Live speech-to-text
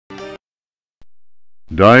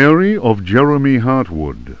Diary of Jeremy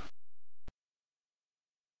Hartwood.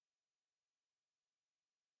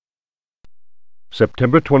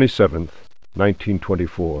 September 27th,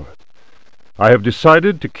 1924. I have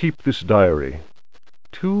decided to keep this diary.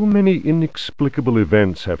 Too many inexplicable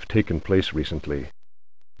events have taken place recently.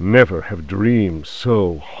 Never have dreams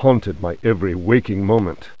so haunted my every waking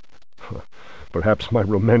moment. Perhaps my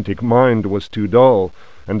romantic mind was too dull,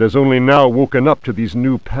 and has only now woken up to these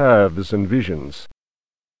new paths and visions.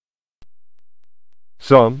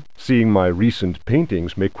 Some, seeing my recent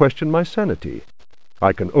paintings, may question my sanity.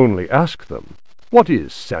 I can only ask them, what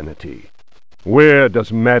is sanity? Where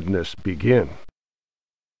does madness begin?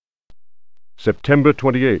 September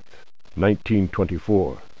 28th,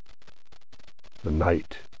 1924. The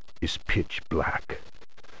night is pitch black.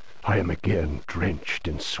 I am again drenched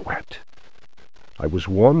in sweat. I was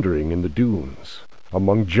wandering in the dunes,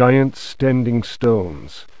 among giant standing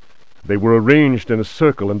stones. They were arranged in a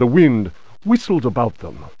circle, and the wind whistled about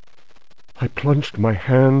them. I plunged my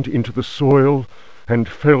hand into the soil and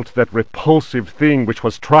felt that repulsive thing which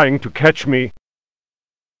was trying to catch me.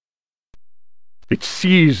 It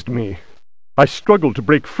seized me. I struggled to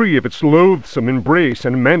break free of its loathsome embrace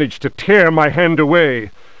and managed to tear my hand away.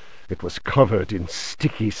 It was covered in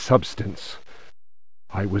sticky substance.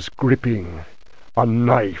 I was gripping a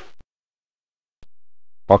knife.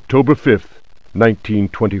 October 5th,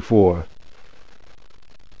 1924.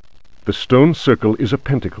 The stone circle is a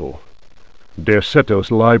pentacle. Derceto's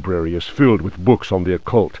library is filled with books on the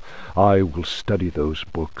occult. I will study those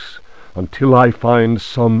books until I find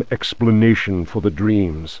some explanation for the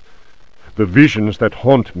dreams. The visions that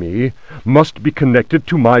haunt me must be connected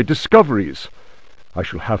to my discoveries. I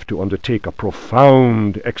shall have to undertake a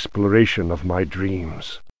profound exploration of my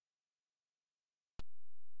dreams.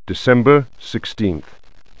 December 16th.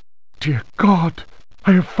 Dear God,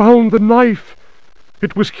 I have found the knife!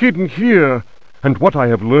 It was hidden here, and what I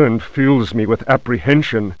have learned fills me with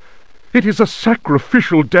apprehension. It is a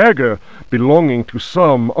sacrificial dagger belonging to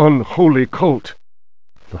some unholy cult.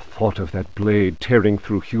 The thought of that blade tearing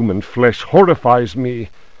through human flesh horrifies me,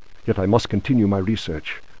 yet I must continue my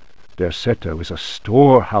research. Derceto is a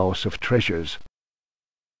storehouse of treasures.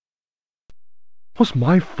 Was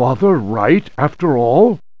my father right, after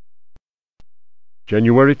all?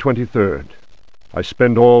 January 23rd. I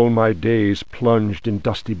spend all my days plunged in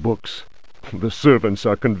dusty books. The servants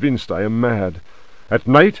are convinced I am mad. At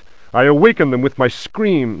night, I awaken them with my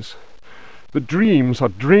screams. The dreams are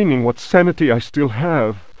draining what sanity I still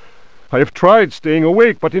have. I have tried staying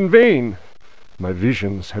awake, but in vain. My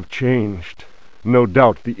visions have changed. No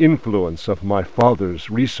doubt the influence of my father's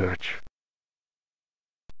research.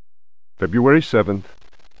 February 7th,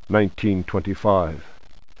 1925.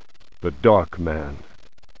 The Dark Man,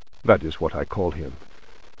 that is what I call him,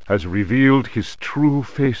 has revealed his true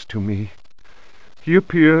face to me. He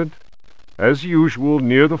appeared, as usual,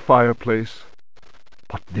 near the fireplace,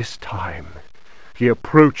 but this time he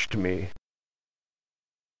approached me.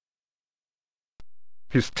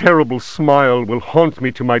 His terrible smile will haunt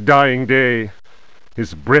me to my dying day.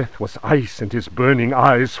 His breath was ice, and his burning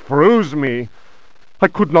eyes froze me. I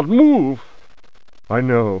could not move. I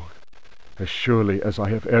know, as surely as I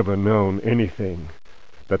have ever known anything,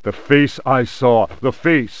 that the face I saw, the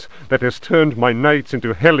face that has turned my nights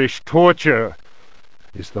into hellish torture,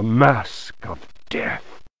 is the mask of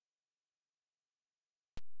death.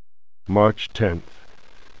 March 10th.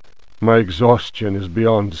 My exhaustion is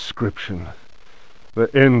beyond description. The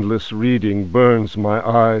endless reading burns my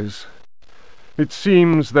eyes. It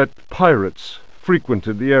seems that pirates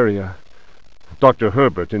frequented the area. Dr.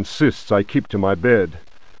 Herbert insists I keep to my bed.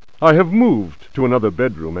 I have moved to another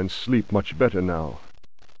bedroom and sleep much better now.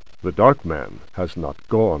 The Dark Man has not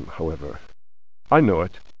gone, however. I know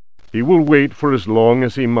it. He will wait for as long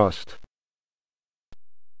as he must.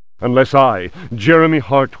 Unless I, Jeremy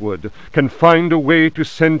Hartwood, can find a way to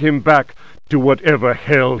send him back to whatever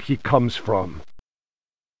hell he comes from.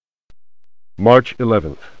 March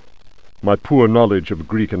 11th. My poor knowledge of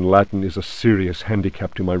Greek and Latin is a serious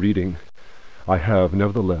handicap to my reading. I have,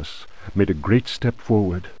 nevertheless, made a great step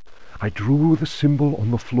forward. I drew the symbol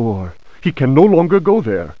on the floor. He can no longer go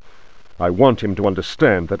there. I want him to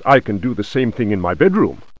understand that I can do the same thing in my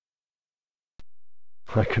bedroom.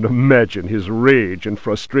 I can imagine his rage and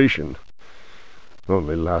frustration.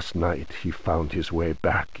 Only last night he found his way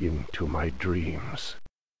back into my dreams.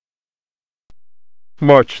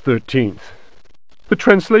 March 13th. The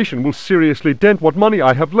translation will seriously dent what money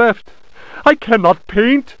I have left. I cannot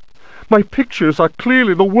paint. My pictures are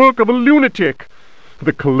clearly the work of a lunatic.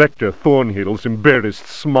 The collector Thornhill's embarrassed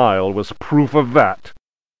smile was proof of that.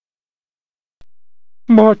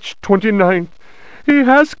 March 29th. He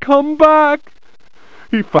has come back!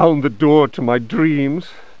 He found the door to my dreams.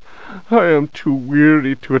 I am too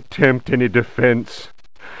weary to attempt any defense.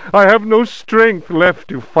 I have no strength left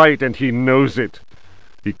to fight, and he knows it.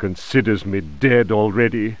 He considers me dead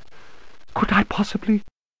already. Could I possibly?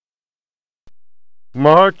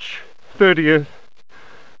 March 30th.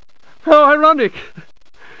 How ironic!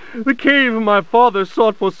 The cave my father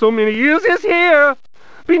sought for so many years is here,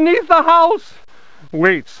 beneath the house.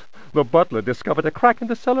 Waits, the butler discovered a crack in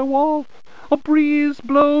the cellar wall. A breeze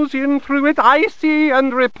blows in through it, icy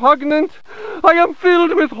and repugnant. I am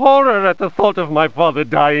filled with horror at the thought of my father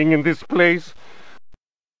dying in this place.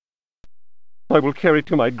 I will carry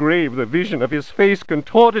to my grave the vision of his face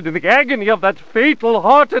contorted in the agony of that fatal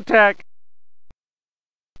heart attack.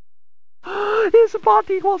 His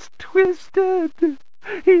body was twisted.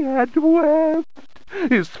 He had wept.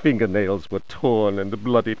 His fingernails were torn and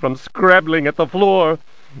bloody from scrabbling at the floor.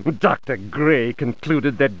 Dr. Gray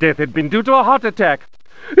concluded that death had been due to a heart attack.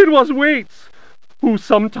 It was Waits, who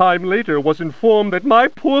some time later was informed that my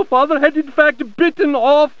poor father had in fact bitten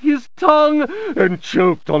off his tongue and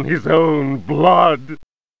choked on his own blood.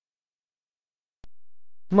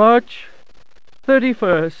 March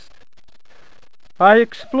 31st. I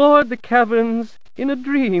explored the caverns in a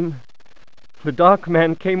dream. The dark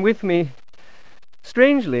man came with me.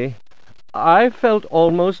 Strangely, I felt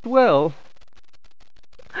almost well.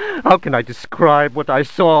 How can I describe what I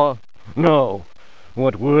saw? No,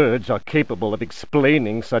 what words are capable of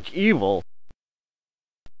explaining such evil?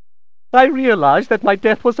 I realized that my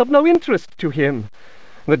death was of no interest to him.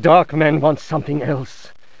 The dark man wants something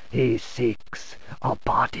else. He seeks a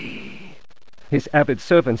body. His avid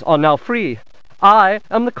servants are now free. I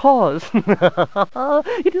am the cause.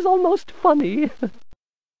 It is almost funny.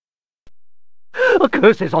 A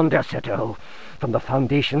curse is on Derceto. From the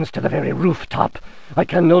foundations to the very rooftop. I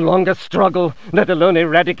can no longer struggle, let alone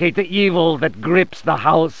eradicate the evil that grips the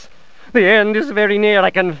house. The end is very near. I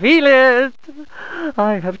can feel it.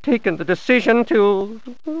 I have taken the decision to...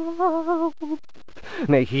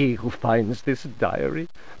 May he who finds this diary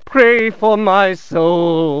pray for my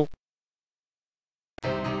soul.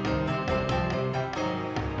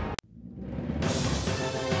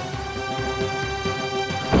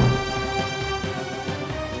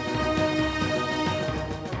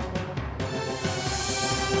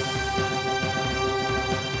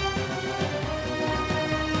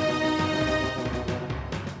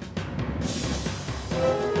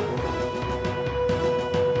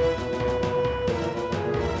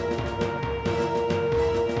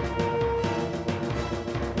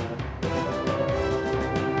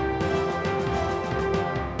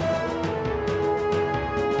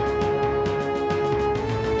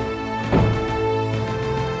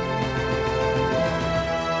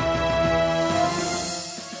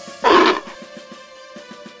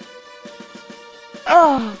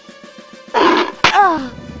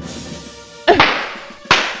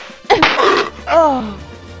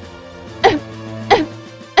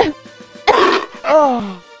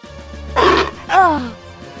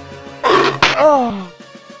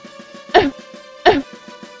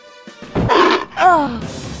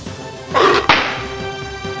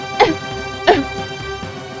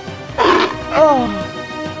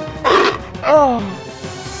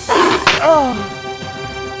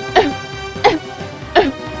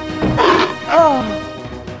 Oh!